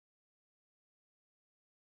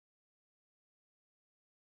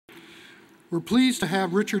We're pleased to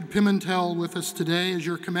have Richard Pimentel with us today as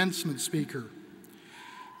your commencement speaker.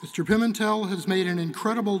 Mr. Pimentel has made an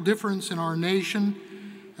incredible difference in our nation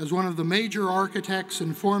as one of the major architects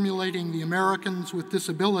in formulating the Americans with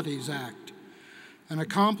Disabilities Act, an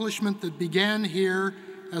accomplishment that began here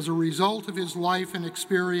as a result of his life and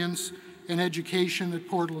experience and education at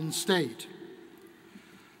Portland State.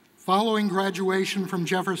 Following graduation from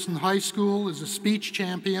Jefferson High School as a speech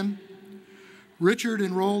champion, Richard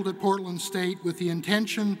enrolled at Portland State with the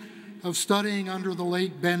intention of studying under the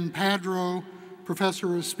late Ben Padrow,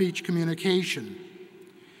 professor of speech communication.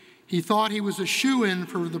 He thought he was a shoo-in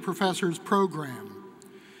for the professor's program.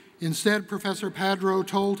 Instead, Professor Padrow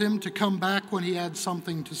told him to come back when he had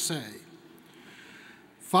something to say.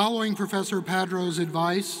 Following Professor Padrow's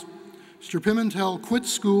advice, Mr. Pimentel quit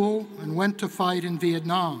school and went to fight in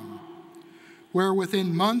Vietnam, where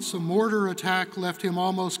within months a mortar attack left him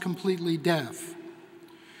almost completely deaf.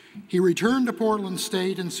 He returned to Portland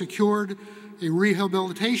State and secured a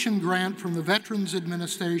rehabilitation grant from the Veterans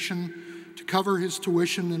Administration to cover his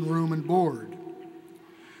tuition and room and board.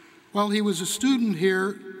 While he was a student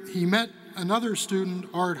here, he met another student,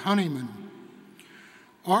 Art Honeyman.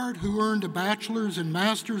 Art, who earned a bachelor's and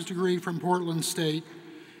master's degree from Portland State,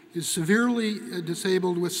 is severely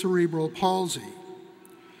disabled with cerebral palsy.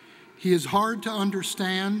 He is hard to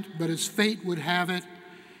understand, but as fate would have it,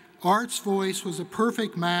 Art's voice was a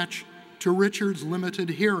perfect match to Richard's limited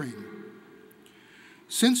hearing.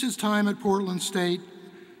 Since his time at Portland State,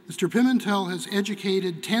 Mr. Pimentel has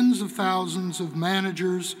educated tens of thousands of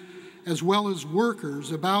managers as well as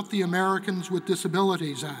workers about the Americans with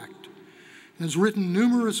Disabilities Act and has written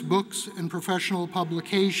numerous books and professional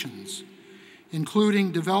publications,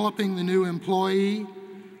 including Developing the New Employee,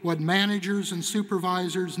 What Managers and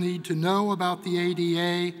Supervisors Need to Know About the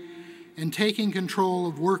ADA, and Taking Control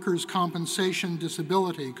of Workers' Compensation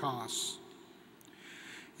Disability Costs.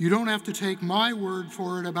 You don't have to take my word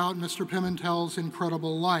for it about Mr. Pimentel's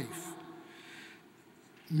incredible life.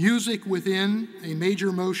 Music Within, a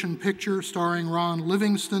major motion picture starring Ron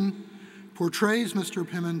Livingston, portrays Mr.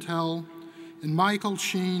 Pimentel, and Michael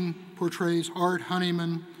Sheen portrays Art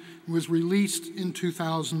Honeyman, and was released in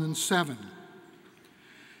 2007.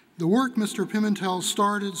 The work Mr. Pimentel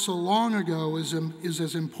started so long ago is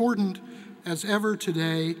as important as ever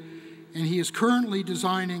today, and he is currently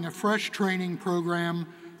designing a fresh training program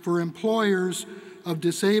for employers of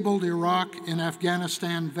disabled Iraq and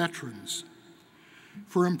Afghanistan veterans.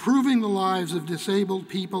 For improving the lives of disabled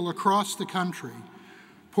people across the country,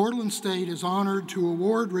 Portland State is honored to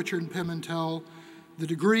award Richard Pimentel the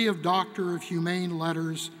degree of Doctor of Humane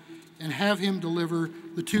Letters and have him deliver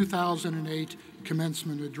the 2008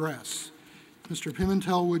 commencement address. Mr.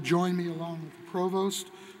 Pimentel would join me along with the provost.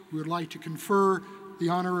 We would like to confer the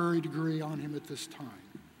honorary degree on him at this time.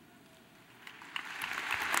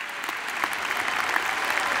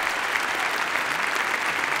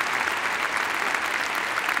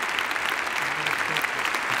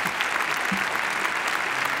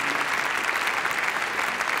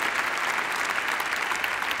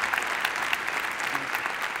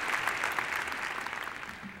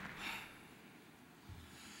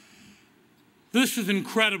 This is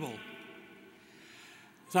incredible.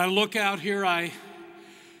 As I look out here,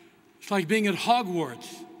 it's like being at Hogwarts.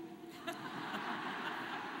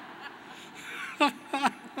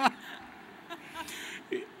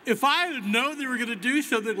 If I had known they were going to do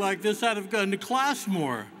something like this, I'd have gone to class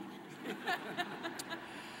more.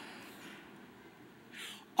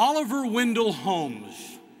 Oliver Wendell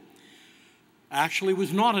Holmes actually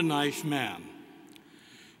was not a nice man.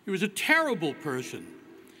 He was a terrible person.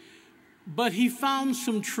 But he found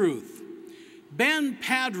some truth. Ben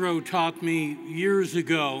Padrow taught me years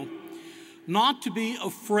ago not to be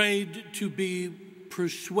afraid to be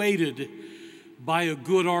persuaded by a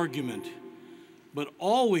good argument, but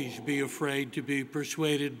always be afraid to be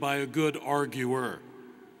persuaded by a good arguer.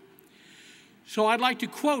 So I'd like to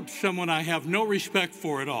quote someone I have no respect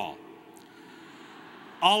for at all,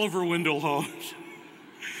 Oliver Wendell Holmes.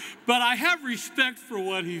 But I have respect for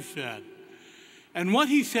what he said. And what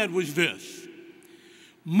he said was this: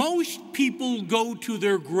 most people go to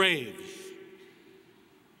their graves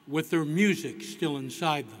with their music still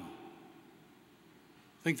inside them.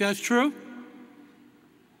 Think that's true?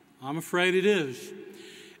 I'm afraid it is.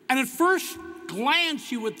 And at first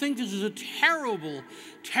glance, you would think this is a terrible,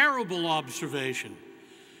 terrible observation.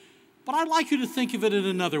 But I'd like you to think of it in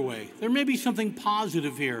another way. There may be something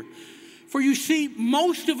positive here. For you see,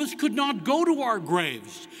 most of us could not go to our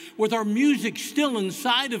graves with our music still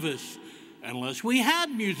inside of us unless we had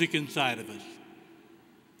music inside of us.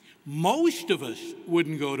 Most of us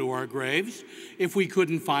wouldn't go to our graves if we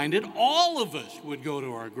couldn't find it. All of us would go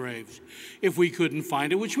to our graves if we couldn't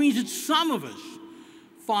find it, which means that some of us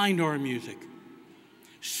find our music.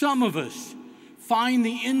 Some of us find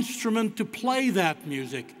the instrument to play that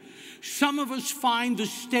music. Some of us find the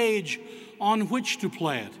stage on which to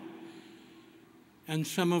play it. And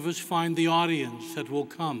some of us find the audience that will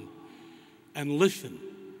come and listen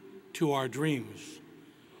to our dreams.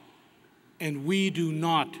 And we do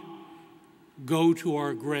not go to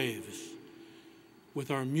our graves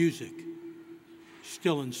with our music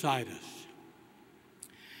still inside us.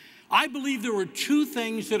 I believe there are two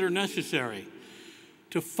things that are necessary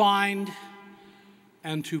to find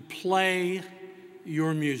and to play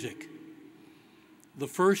your music. The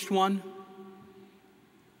first one,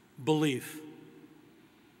 belief.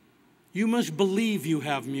 You must believe you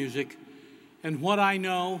have music. And what I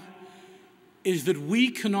know is that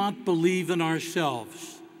we cannot believe in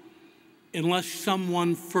ourselves unless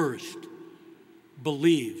someone first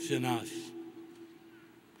believes in us.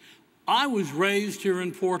 I was raised here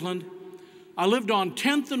in Portland. I lived on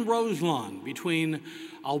 10th and Roselawn between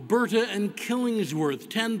Alberta and Killingsworth,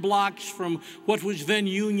 10 blocks from what was then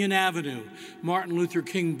Union Avenue, Martin Luther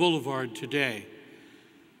King Boulevard today.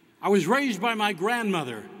 I was raised by my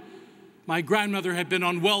grandmother. My grandmother had been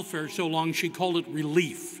on welfare so long she called it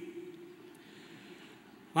relief.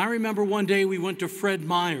 I remember one day we went to Fred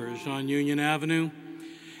Meyer's on Union Avenue,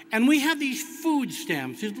 and we had these food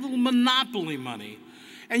stamps, this little monopoly money,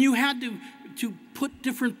 and you had to put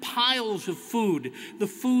different piles of food, the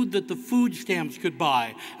food that the food stamps could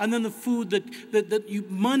buy, and then the food that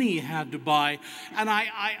money had to buy. And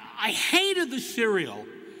I hated the cereal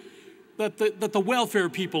that the welfare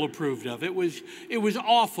people approved of. It was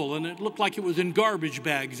awful, and it looked like it was in garbage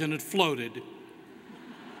bags and it floated.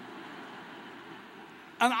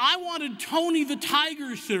 And I wanted Tony the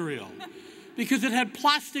Tiger cereal because it had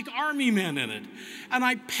plastic army men in it. And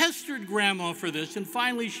I pestered Grandma for this, and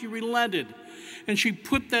finally she relented. And she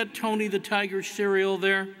put that Tony the Tiger cereal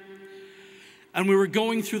there. And we were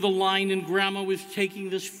going through the line, and Grandma was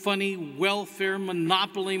taking this funny welfare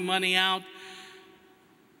monopoly money out.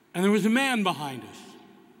 And there was a man behind us.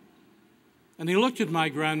 And he looked at my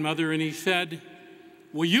grandmother and he said,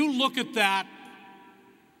 "Will you look at that?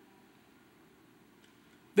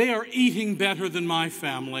 They are eating better than my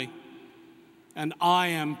family, and I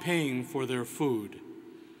am paying for their food."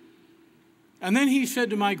 And then he said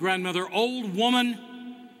to my grandmother, "Old woman,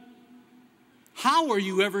 how are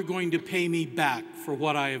you ever going to pay me back for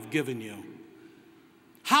what I have given you?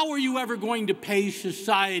 How are you ever going to pay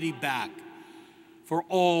society back for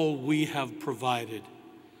all we have provided?"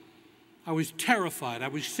 I was terrified. I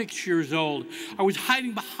was 6 years old. I was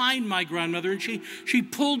hiding behind my grandmother, and she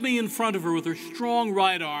pulled me in front of her with her strong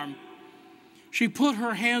right arm. She put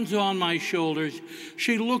her hands on my shoulders.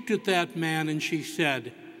 She looked at that man and she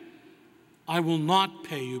said, "I will not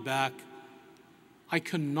pay you back. I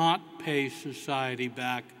cannot pay society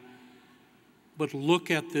back. But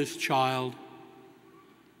look at this child.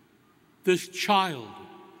 This child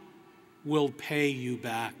will pay you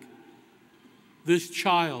back. This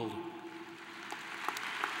child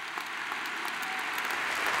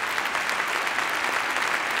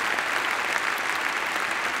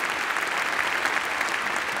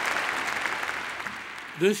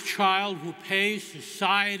will pay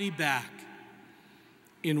society back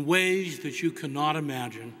in ways that you cannot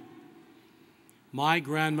imagine." My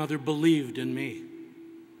grandmother believed in me.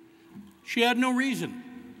 She had no reason.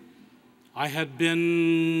 I had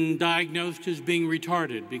been diagnosed as being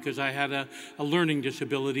retarded because I had a learning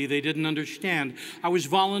disability they didn't understand. I was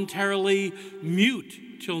voluntarily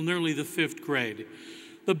mute till nearly the 5th grade.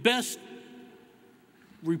 The best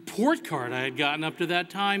report card I had gotten up to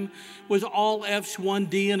that time was all F's, 1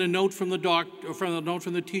 D, and a note from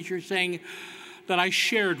the teacher saying that I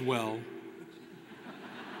shared well.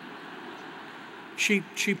 She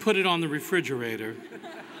put it on the refrigerator.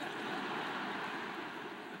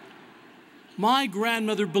 My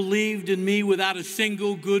grandmother believed in me without a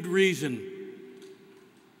single good reason.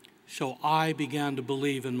 So I began to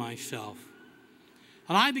believe in myself.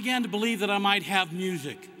 And I began to believe that I might have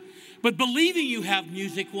music. But believing you have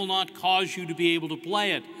music will not cause you to be able to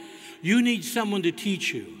play it. You need someone to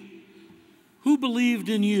teach you. Who believed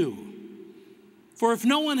in you? For if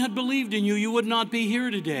no one had believed in you, you would not be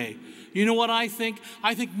here today. You know what I think?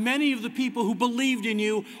 I think many of the people who believed in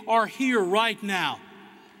you are here right now.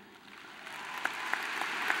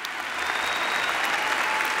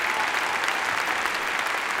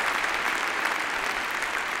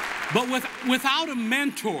 But without a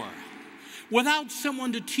mentor, without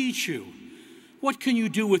someone to teach you, what can you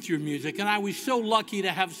do with your music? And I was so lucky to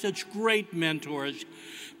have such great mentors.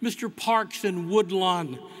 Mr. Parks in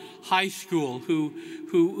Woodlawn High School, who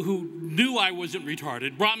knew I wasn't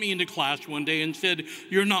retarded, brought me into class one day and said,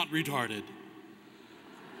 "You're not retarded."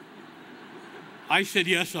 I said,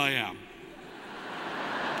 "Yes, I am."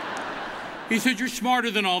 He said, "You're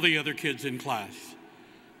smarter than all the other kids in class."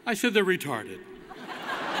 I said, "They're retarded."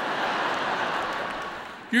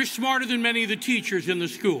 "You're smarter than many of the teachers in the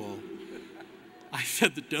school." I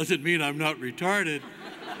said, "That doesn't mean I'm not retarded."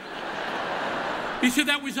 He said,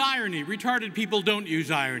 "That was irony. Retarded people don't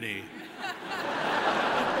use irony."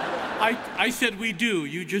 I said, "We do.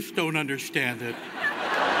 You just don't understand it."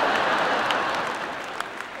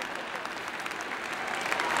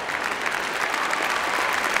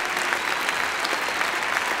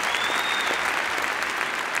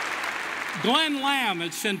 Glenn Lamb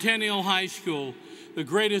at Centennial High School, the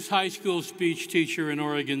greatest high school speech teacher in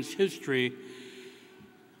Oregon's history,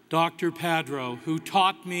 Dr. Padrow, who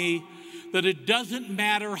taught me that it doesn't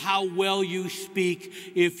matter how well you speak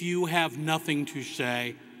if you have nothing to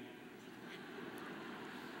say.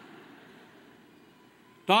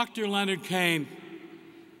 Dr. Leonard Kane,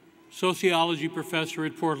 sociology professor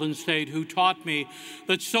at Portland State, who taught me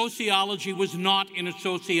that sociology was not in a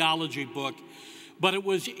sociology book, but it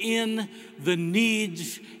was in the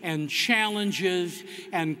needs and challenges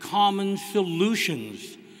and common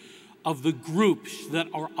solutions of the groups that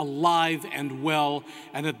are alive and well,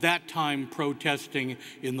 and at that time protesting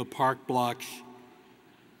in the park blocks.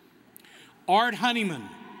 Art Honeyman,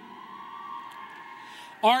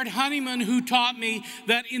 who taught me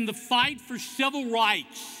that in the fight for civil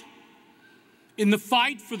rights, in the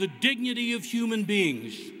fight for the dignity of human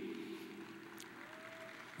beings,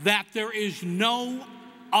 that there is no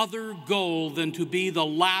other goal than to be the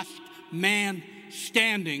last man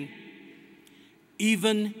standing,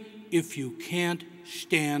 even if you can't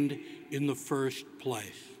stand in the first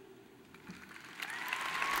place.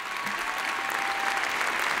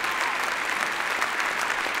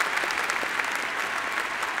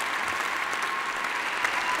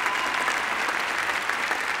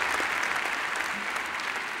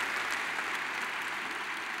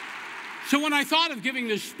 So when I thought of giving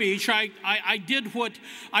this speech, I did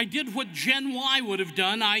what Gen Y would have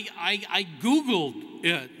done. I Googled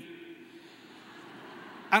it.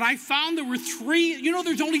 And I found there were three,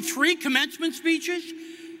 there's only 3 commencement speeches?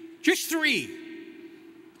 Just 3.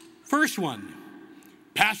 First one,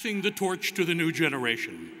 passing the torch to the new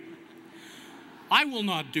generation. I will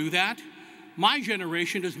not do that. My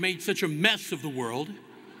generation has made such a mess of the world.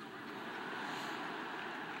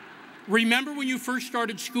 Remember when you first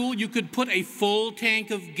started school, you could put a full tank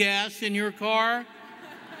of gas in your car?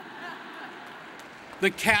 The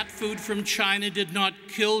cat food from China did not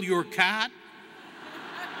kill your cat?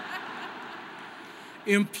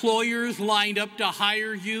 Employers lined up to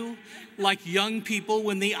hire you like young people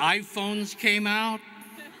when the iPhones came out?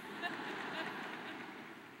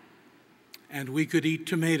 And we could eat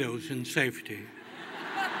tomatoes in safety.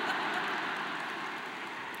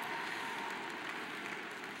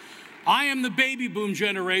 I am the baby boom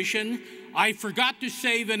generation. I forgot to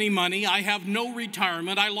save any money. I have no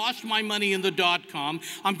retirement. I lost my money in the .com.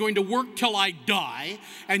 I'm going to work till I die,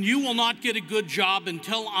 and you will not get a good job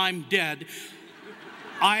until I'm dead.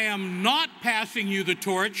 I am not passing you the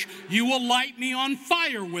torch. You will light me on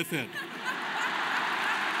fire with it.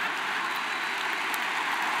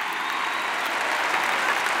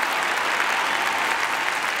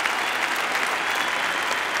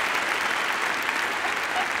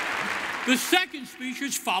 The second speech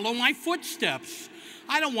is follow my footsteps.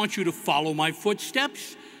 I don't want you to follow my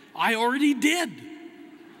footsteps. I already did.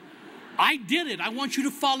 I did it. I want you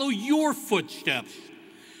to follow your footsteps.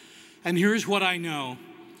 And here's what I know.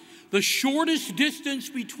 The shortest distance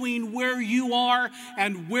between where you are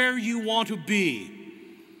and where you want to be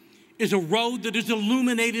is a road that is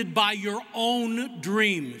illuminated by your own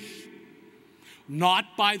dreams,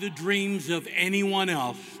 not by the dreams of anyone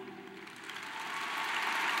else.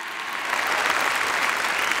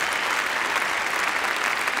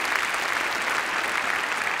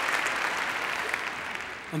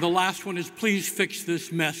 And the last one is, please fix this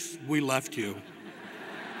mess we left you.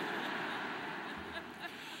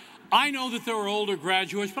 I know that there are older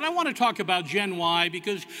graduates, but I want to talk about Gen Y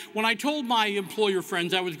because when I told my employer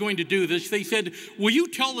friends I was going to do this, they said, will you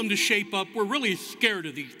tell them to shape up? We're really scared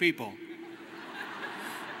of these people.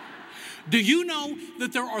 Do you know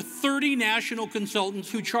that there are 30 national consultants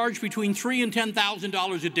who charge between $3,000 and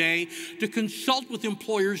 $10,000 a day to consult with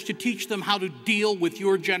employers to teach them how to deal with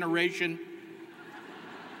your generation?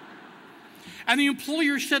 And the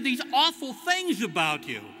employer said these awful things about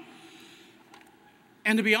you.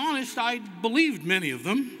 And to be honest, I believed many of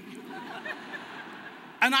them.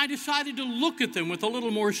 And I decided to look at them with a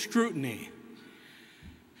little more scrutiny.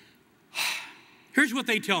 Here's what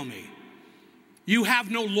they tell me. You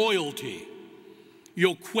have no loyalty.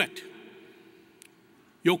 You'll quit.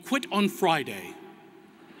 You'll quit on Friday.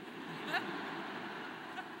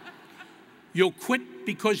 You'll quit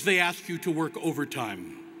because they ask you to work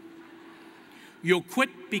overtime. You'll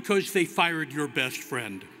quit because they fired your best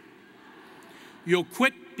friend. You'll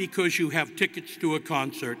quit because you have tickets to a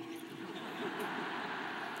concert.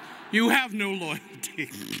 You have no loyalty.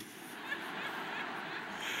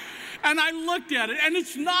 And I looked at it, and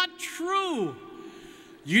it's not true.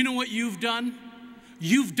 You know what you've done?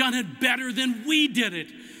 You've done it better than we did it.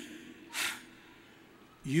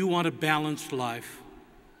 You want a balanced life.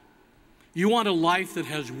 You want a life that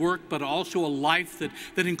has work, but also a life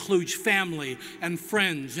that includes family and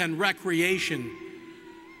friends and recreation.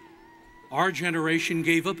 Our generation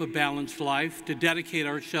gave up a balanced life to dedicate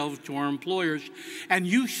ourselves to our employers, and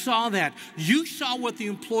you saw that. You saw what the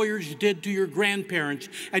employers did to your grandparents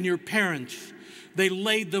and your parents. They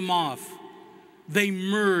laid them off. They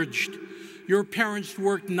merged. Your parents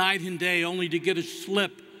worked night and day only to get a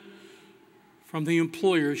slip from the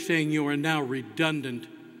employer saying you are now redundant.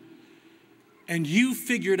 And you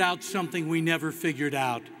figured out something we never figured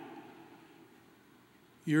out.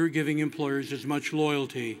 You're giving employers as much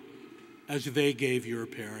loyalty as they gave your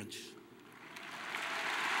parents.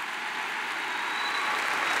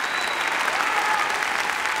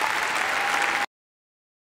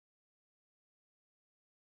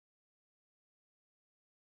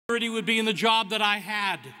 Security would be in the job that I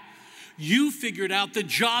had. You figured out that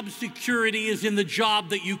job security is in the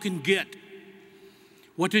job that you can get.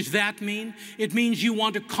 What does that mean? It means you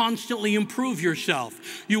want to constantly improve yourself.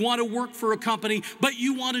 You want to work for a company, but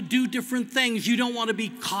you want to do different things. You don't want to be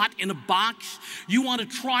caught in a box. You want to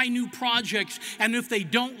try new projects, and if they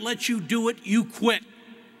don't let you do it, you quit.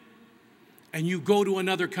 And you go to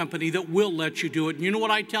another company that will let you do it. And you know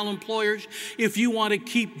what I tell employers? If you want to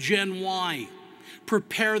keep Gen Y,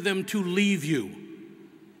 prepare them to leave you,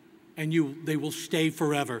 and they will stay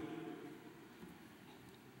forever.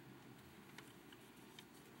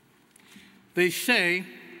 They say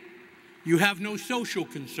you have no social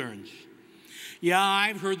concerns. Yeah,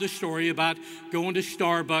 I've heard the story about going to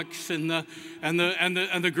Starbucks and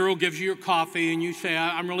the girl gives you your coffee and you say,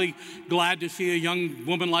 I'm really glad to see a young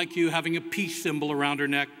woman like you having a peace symbol around her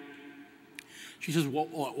neck. She says,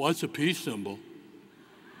 what's a peace symbol?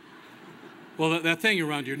 Well, that thing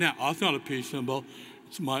around your neck, it's not a peace symbol.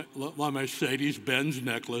 It's my Mercedes-Benz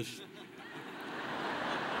necklace.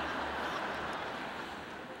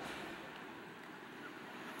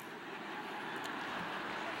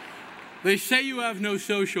 They say you have no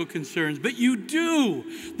social concerns, but you do.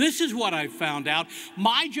 This is what I found out.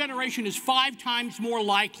 My generation is 5 times more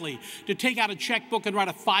likely to take out a checkbook and write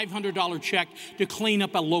a $500 check to clean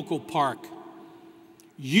up a local park.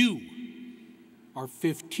 You are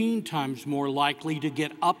 15 times more likely to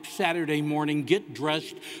get up Saturday morning, get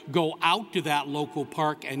dressed, go out to that local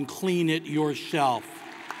park and clean it yourself.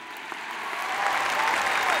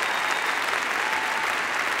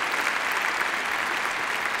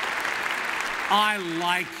 I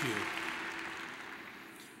like you.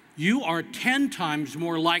 You are 10 times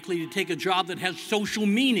more likely to take a job that has social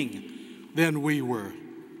meaning than we were.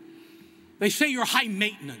 They say you're high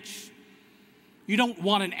maintenance. You don't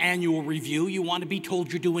want an annual review. You want to be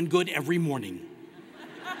told you're doing good every morning.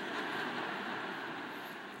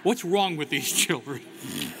 What's wrong with these children?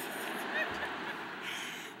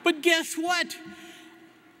 But guess what?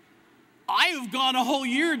 I have gone a whole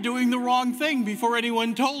year doing the wrong thing before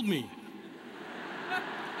anyone told me.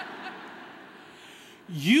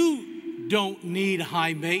 You don't need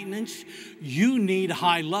high maintenance. You need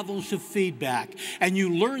high levels of feedback. And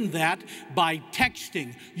you learn that by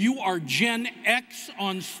texting. You are Gen X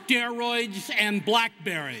on steroids and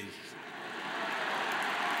Blackberries.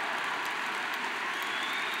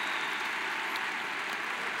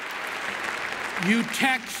 You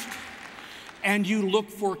text and you look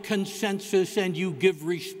for consensus and you give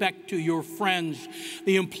respect to your friends.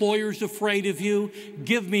 The employer's afraid of you.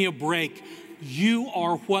 Give me a break. You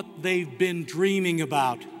are what they've been dreaming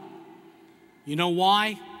about. You know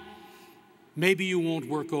why? Maybe you won't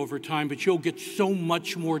work overtime, but you'll get so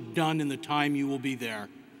much more done in the time you will be there.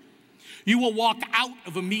 You will walk out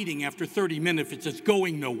of a meeting after 30 minutes if it's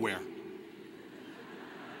going nowhere.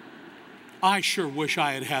 I sure wish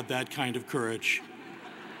I had had that kind of courage.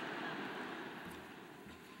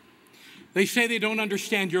 They say they don't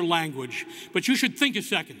understand your language, but you should think a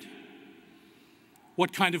second.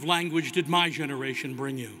 What kind of language did my generation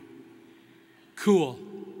bring you? Cool.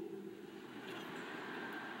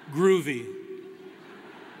 Groovy.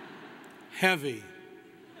 Heavy.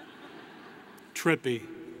 Trippy.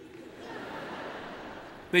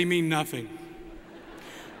 They mean nothing.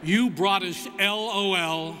 You brought us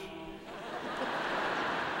LOL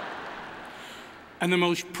and the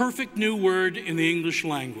most perfect new word in the English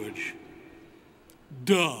language.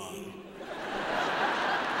 Duh.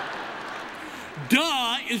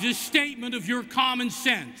 Duh is a statement of your common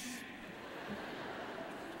sense.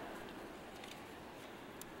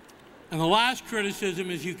 And the last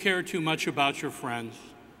criticism is you care too much about your friends.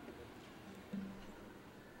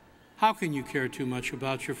 How can you care too much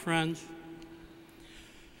about your friends?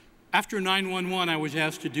 After 9/11, I was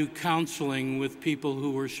asked to do counseling with people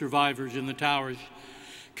who were survivors in the towers.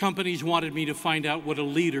 Companies wanted me to find out what a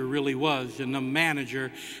leader really was and a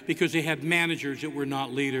manager, because they had managers that were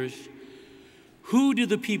not leaders. Who did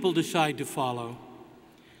the people decide to follow?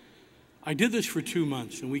 I did this for 2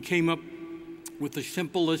 months, and we came up with the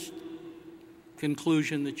simplest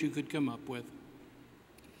conclusion that you could come up with.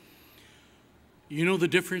 You know the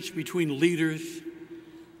difference between leaders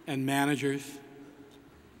and managers?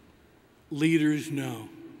 Leaders know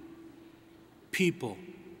people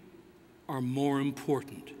are more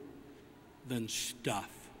important than stuff.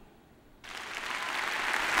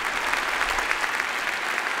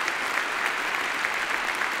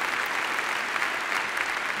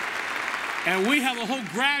 And we have a whole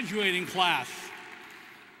graduating class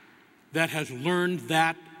that has learned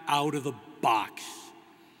that out of the box.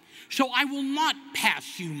 So I will not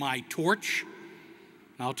pass you my torch.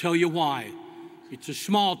 And I'll tell you why. It's a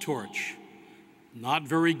small torch. Not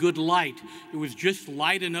very good light. It was just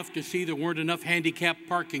light enough to see there weren't enough handicapped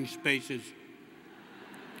parking spaces.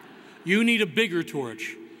 You need a bigger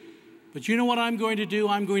torch. But you know what I'm going to do?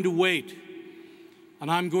 I'm going to wait.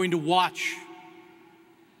 And I'm going to watch.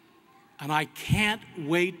 And I can't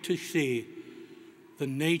wait to see the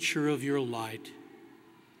nature of your light.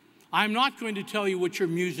 I'm not going to tell you what your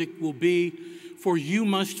music will be, for you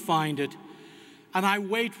must find it. And I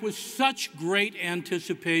wait with such great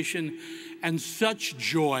anticipation and such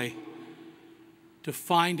joy to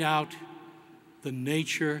find out the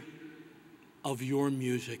nature of your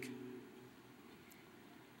music.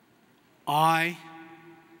 I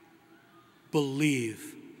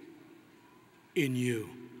believe in you.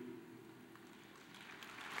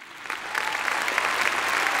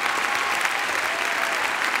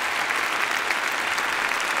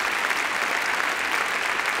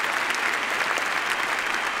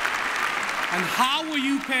 And how will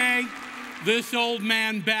you pay this old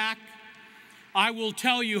man back? I will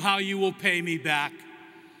tell you how you will pay me back.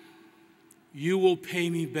 You will pay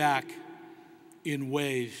me back in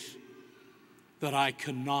ways that I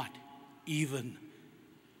cannot even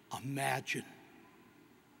imagine.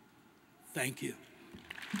 Thank you.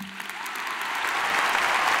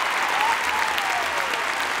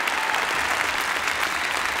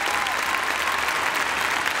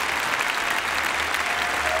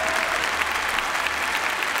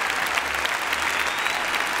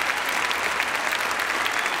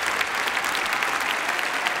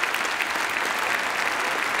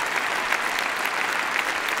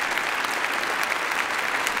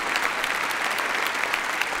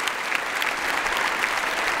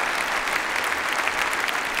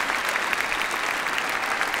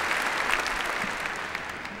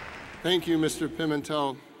 Thank you, Mr.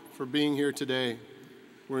 Pimentel, for being here today.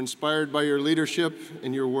 We're inspired by your leadership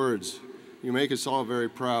and your words. You make us all very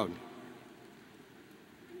proud.